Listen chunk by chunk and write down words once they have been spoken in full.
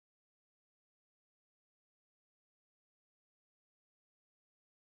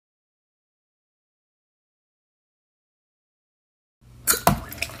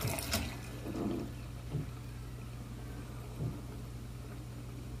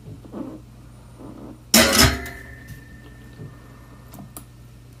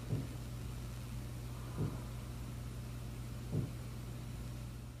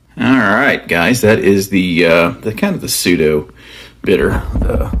right, guys, that is the kind of the pseudo bitter,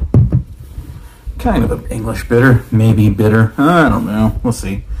 kind of an English bitter, maybe bitter. I don't know. We'll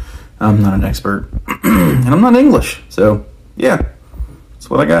see. I'm not an expert, and I'm not English, so yeah, that's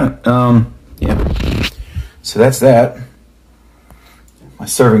what I got. Yeah. So that's that. My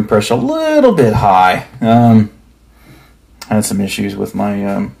serving pressure a little bit high. I had some issues with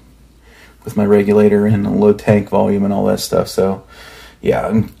my regulator and the low tank volume and all that stuff. So yeah,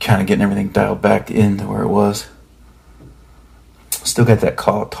 I'm kind of getting everything dialed back into where it was. Still got that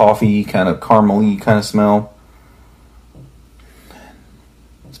toffee kind of caramel-y kind of smell.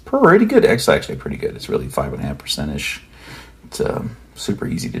 It's pretty good. It's actually pretty good. It's really 5.5%ish. It's super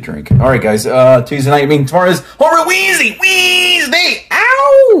easy to drink. All right, guys. Tuesday night. I mean, tomorrow is Homebrew Wednesday.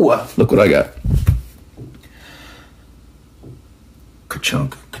 Ow! Look what I got.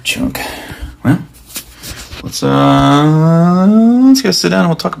 Ka-chunk. Well, let's go sit down and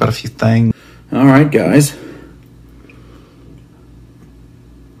we'll talk about a few things. All right, guys.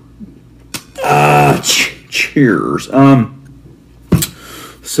 Cheers.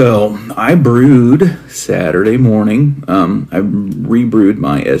 So I brewed Saturday morning. I rebrewed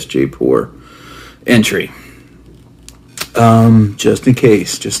my SJPORR entry. Just in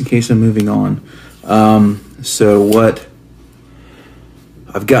case I'm moving on. So what?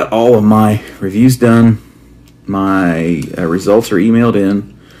 I've got all of my reviews done. My results are emailed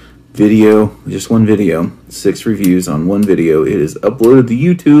in. Video, just one video. 6 reviews on one video. It is uploaded to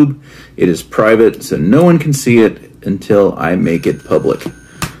YouTube. It is private, so no one can see it until I make it public.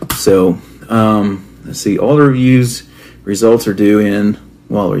 So, let's see. All the results are due in.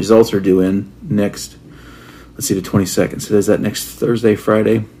 Well, the results are due in next. Let's see, the 22nd. So is that next Thursday,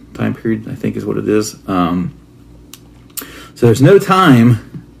 Friday time period? I think is what it is. So there's no time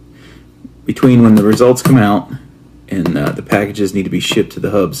between when the results come out and the packages need to be shipped to the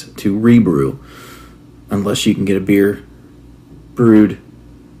hubs to rebrew, unless you can get a beer brewed,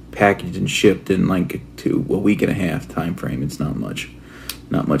 packaged, and shipped in like a week and a half time frame. It's not much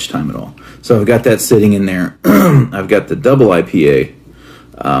time at all. So I've got that sitting in there. I've got the double IPA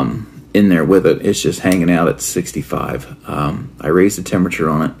in there with it. It's just hanging out at 65. I raised the temperature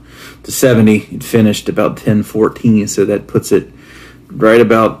on it to 70. It finished about 10:14, so that puts it right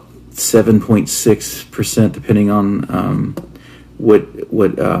about 7.6%, depending on what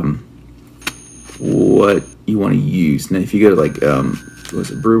you want to use. Now, if you go to like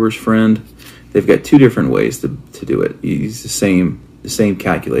was it Brewer's Friend, they've got 2 different ways to do it. You use the same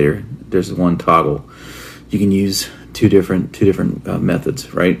calculator. There's one toggle. You can use two different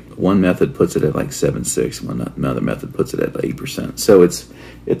methods, right? One method puts it at like 7.6. Another method puts it at 8%. So it's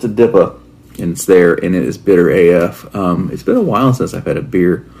a DIPA, and it's there, and it is bitter AF. It's been a while since I've had a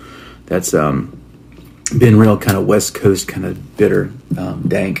beer that's been real kind of West Coast kind of bitter,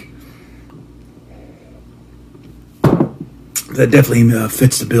 dank. That definitely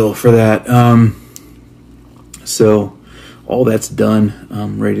fits the bill for that. So all that's done,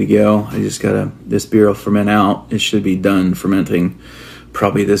 ready to go. I just gotta, this beer will ferment out. It should be done fermenting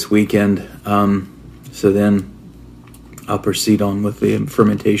probably this weekend. So then I'll proceed on with the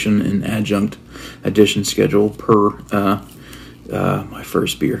fermentation and adjunct addition schedule per my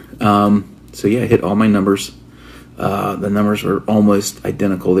first beer. So yeah, I hit all my numbers. The numbers were almost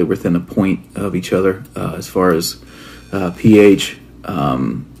identical. They were within a point of each other as far as pH,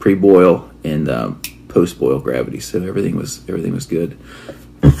 pre-boil, and post-boil gravity. So everything was good.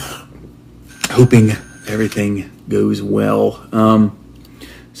 Hoping everything goes well.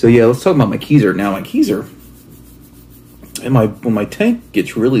 So yeah, let's talk about my keezer now. My keezer, and when my tank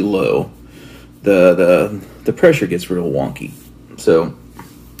gets really low, the pressure gets real wonky. So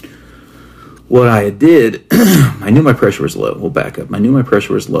what I did, I knew my pressure was low. We'll back up. I knew my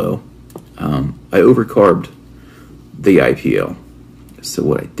pressure was low. I overcarbed the IPL. So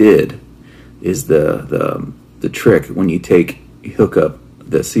what I did is the trick when you hook up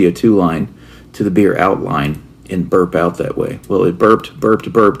the CO2 line to the beer out line and burp out that way. Well, it burped,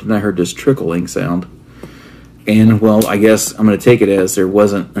 and I heard this trickling sound. And, well, I guess I'm going to take it as there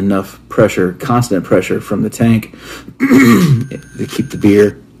wasn't enough pressure, constant pressure from the tank to keep the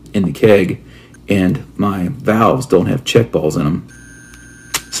beer in the keg, and my valves don't have check balls in them.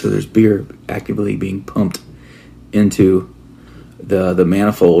 So there's beer actively being pumped into the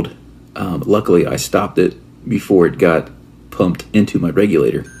manifold. Luckily, I stopped it before it got pumped into my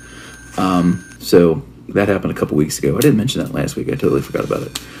regulator. So that happened a couple weeks ago. I didn't mention that last week. I totally forgot about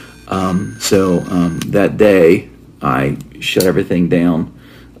it. So that day, I shut everything down,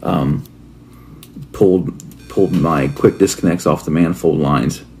 pulled my quick disconnects off the manifold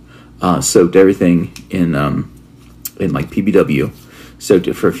lines, soaked everything in like PBW, soaked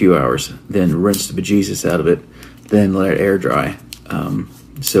it for a few hours, then rinsed the bejesus out of it, then let it air dry.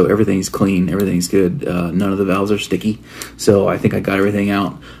 So everything's clean, everything's good. None of the valves are sticky. So I think I got everything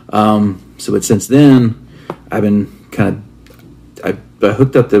out. But since then, I've been I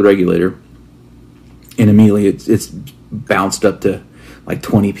hooked up the regulator, and immediately it's bounced up to like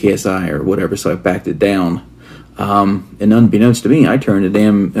 20 psi or whatever. So I backed it down. And unbeknownst to me, I turned the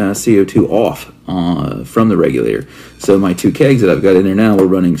damn CO2 off from the regulator. So my 2 kegs that I've got in there now were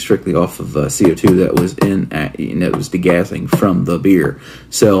running strictly off of CO2 that was that was degassing from the beer.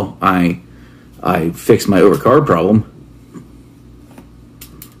 So I fixed my overcarb problem.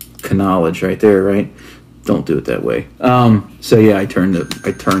 Knowledge right there, right? Don't do it that way. So yeah, I finally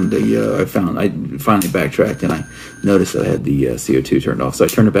backtracked, and I noticed that I had the CO2 turned off. So I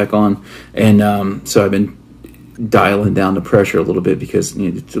turned it back on, and so I've been dialing down the pressure a little bit because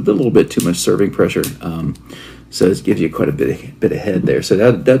it's a little bit too much serving pressure. So it gives you quite a bit of head there. So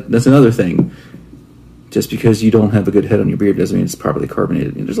that's another thing. Just because you don't have a good head on your beer doesn't mean it's properly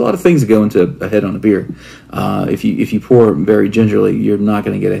carbonated. There's a lot of things that go into a head on a beer. If you pour very gingerly, you're not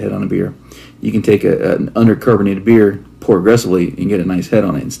going to get a head on a beer. You can take an undercarbonated beer, pour aggressively, and get a nice head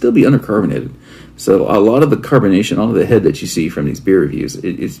on it, and still be undercarbonated. So a lot of the carbonation, all of the head that you see from these beer reviews,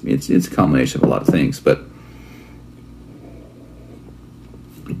 it's a combination of a lot of things. But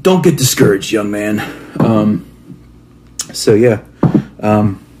don't get discouraged, young man. So yeah.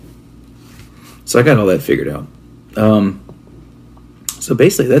 So I got all that figured out. So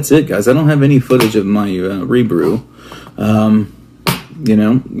basically that's it, guys. I don't have any footage of my rebrew.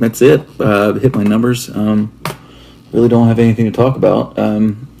 That's it. Hit my numbers. Really don't have anything to talk about.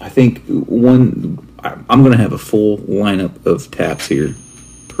 I think I'm going to have a full lineup of taps here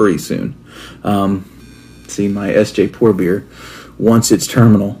pretty soon. See, my SJPORR beer, once it's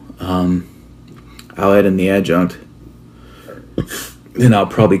terminal, I'll add in the adjunct. Then I'll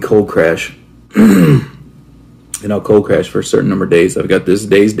probably cold crash. And I'll cold crash for a certain number of days. I've got this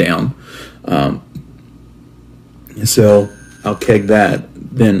days down. So I'll keg that.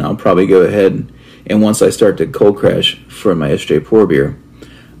 Then I'll probably go ahead, and once I start to cold crash for my SJPORR beer,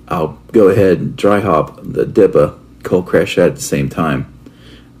 I'll go ahead and dry hop the DIPA, cold crash that at the same time.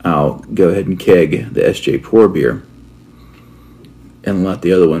 I'll go ahead and keg the SJPORR beer and let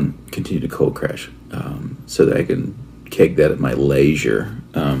the other one continue to cold crash, so that I can keg that at my leisure.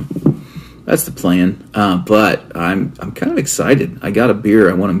 That's the plan. But I'm kind of excited. I got a beer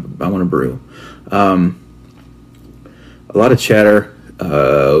I want to brew. A lot of chatter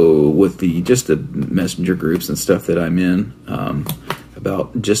with the messenger groups and stuff that I'm in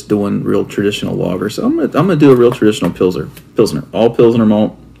about just doing real traditional lager. So I'm gonna do a real traditional pilsner, all pilsner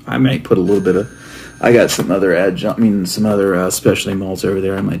malt. I might put a little bit of. I got some other specialty malts over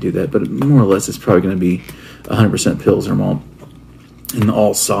there. I might do that, but more or less it's probably going to be 100% pilsner malt and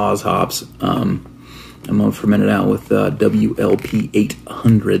all Saaz hops. I'm going to ferment it out with WLP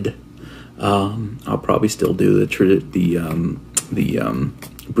 800. I'll probably still do the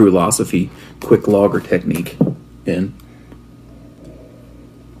Brewlosophy quick lager technique in.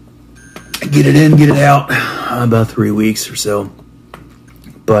 Get it in, get it out. About 3 weeks or so.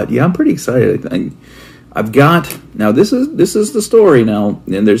 But yeah, I'm pretty excited. I've got now. This is the story now,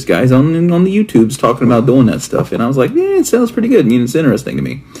 and there's guys on the YouTubes talking about doing that stuff, and I was like, yeah, it sounds pretty good. I mean, it's interesting to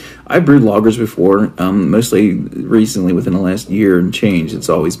me. I've brewed lagers before, mostly recently within the last year and change. It's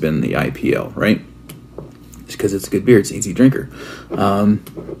always been the IPL, right? Just because it's a good beer, it's an easy drinker.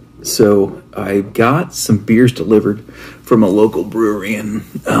 So I got some beers delivered from a local brewery, and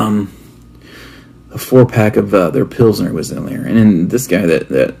a 4-pack of their Pilsner was in there. And then this guy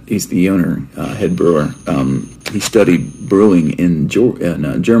that he's the owner, head brewer, he studied brewing in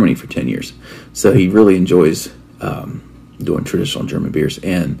Germany for 10 years. So he really enjoys doing traditional German beers.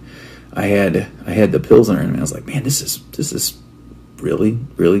 And I had the Pilsner, and I was like, man, this is really,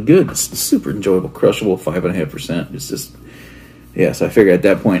 really good. It's super enjoyable, crushable, 5.5%. It's just, yeah, so I figured at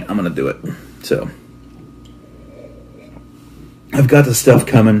that point, I'm going to do it. So I've got the stuff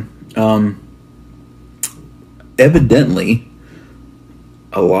coming. Evidently,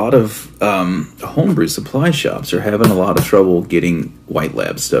 a lot of homebrew supply shops are having a lot of trouble getting white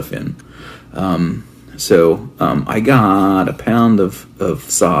lab stuff in. So I got a pound of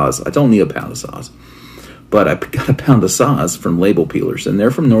Saaz. I don't need a pound of Saaz, but I got a pound of Saaz from Label Peelers, and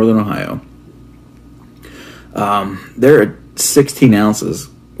they're from Northern Ohio. Their 16 ounces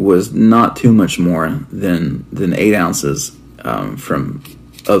was not too much more than 8 ounces from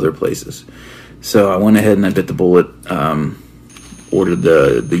other places. So I went ahead and I bit the bullet, ordered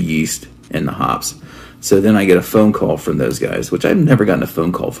the yeast and the hops. So then I get a phone call from those guys, which I've never gotten a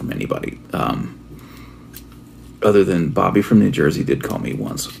phone call from anybody. other than Bobby from New Jersey did call me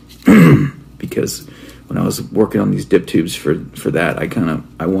once because when I was working on these dip tubes for that,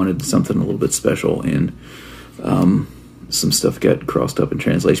 I wanted something a little bit special, and some stuff got crossed up in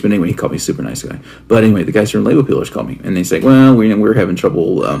translation. But anyway, he called me, super nice guy. But anyway, the guys from Label Peelers called me, and they say, well, we're having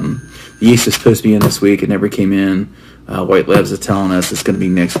trouble. The yeast is supposed to be in this week. It never came in. White Labs is telling us it's going to be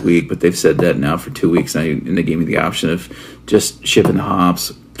next week, but they've said that now for 2 weeks. And they gave me the option of just shipping the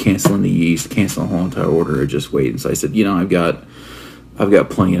hops, canceling the yeast, canceling the whole entire order, or just waiting. So I said, I've got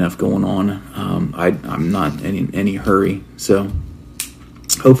plenty enough going on. I'm not in any hurry. So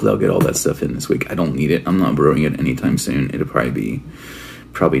hopefully I'll get all that stuff in this week. I don't need it. I'm not brewing it anytime soon. It'll probably be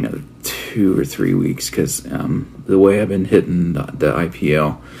another 2 or 3 weeks, because the way I've been hitting the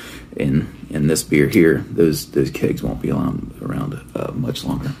IPL in this beer here, those kegs won't be around much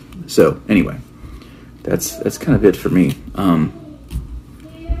longer. So anyway, that's kind of it for me.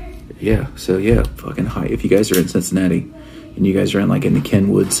 Fucking high. If you guys are in Cincinnati and you guys are in the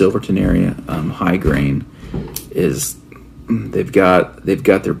Kenwood, Silverton area, High Grain is, they've got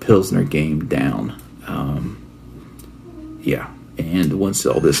their Pilsner game down. And once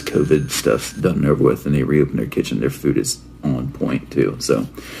all this COVID stuff's done and over with and they reopen their kitchen, their food is on point too. So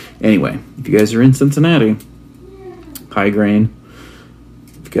anyway, if you guys are in Cincinnati, High Grain,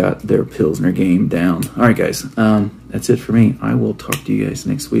 they've got their Pilsner game down. All right, guys, that's it for me. I will talk to you guys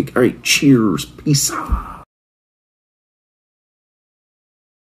next week. All right, cheers. Peace out.